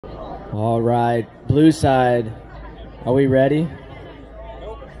All right, blue side. Are we ready?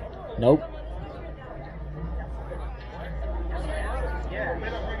 Nope.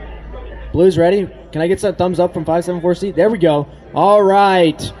 Blue's ready. Can I get some thumbs up from 574C? There we go. All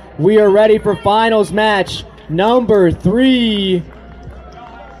right, we are ready for finals match number 3.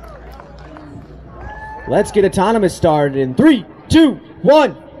 Let's get autonomous started in 3, 2,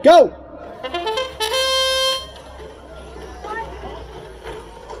 1, go!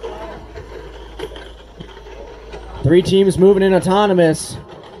 Three teams moving in autonomous.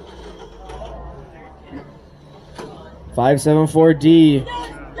 574D.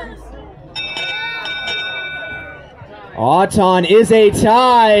 Auton is a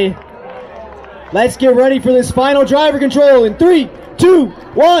tie. Let's get ready for this final driver control in 3, 2,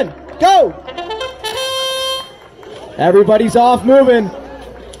 1, go! Everybody's off moving.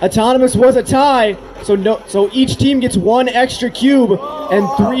 Autonomous was a tie, so each team gets 1 extra cube and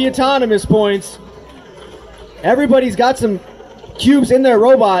 3 autonomous points. Everybody's got some cubes in their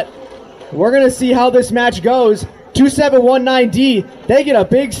robot. We're going to see how this match goes. 2719D, they get a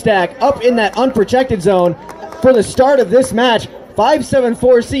big stack up in that unprotected zone for the start of this match.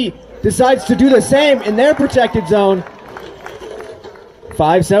 574C decides to do the same in their protected zone.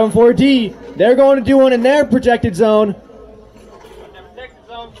 574D, they're going to do one in their protected zone.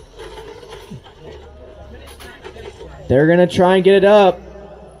 They're going to try and get it up.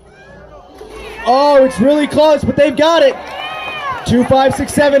 Oh, it's really close, but they've got it.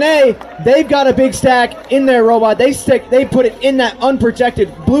 2567A, they've got a big stack in their robot. They put it in that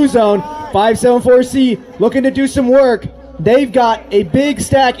unprotected blue zone. 574C looking to do some work. They've got a big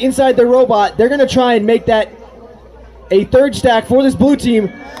stack inside their robot. They're going to try and make that a third stack for this blue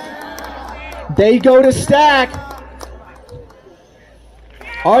team. They go to stack.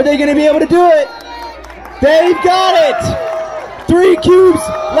 Are they going to be able to do it? They've got it. 3 cubes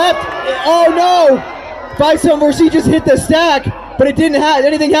left. Oh no! 574C just hit the stack, but it didn't have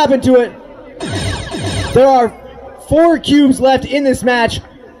anything happen to it. There are 4 cubes left in this match.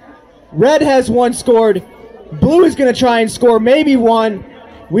 Red has 1 scored. Blue is going to try and score maybe 1.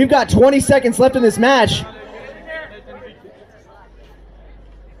 We've got 20 seconds left in this match.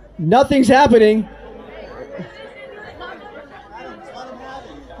 Nothing's happening.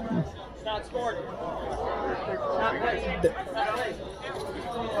 It's not scored.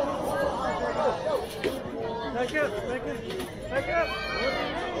 They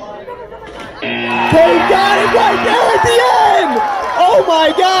got it right there at the end! Oh my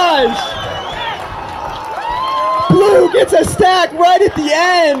gosh! Blue gets a stack right at the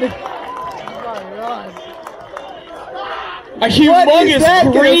end! A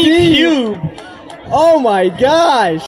humongous green cube! Oh my gosh!